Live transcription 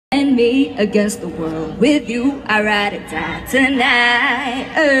me against the world. With you, I ride it down tonight.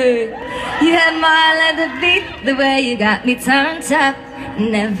 You have my let the beat, the way you got me turned up.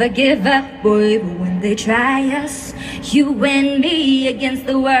 Never give up, boy, but when they try us, you and me against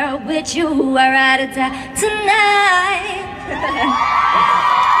the world. With you, I ride it down tonight.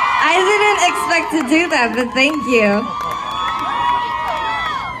 I didn't expect to do that, but thank you.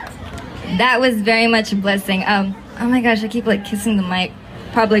 That was very much a blessing. Oh my gosh, I keep like kissing the mic.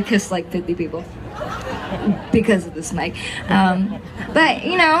 Probably kissed like 50 people because of this mic. But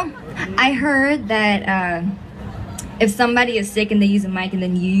you know, I heard that if somebody is sick and they use a mic and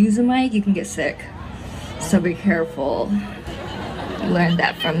then you use a mic, you can get sick. So be careful. You learned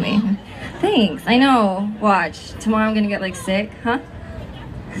that from me. Thanks, I know. Watch, tomorrow I'm gonna get like sick, huh?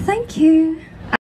 Thank you.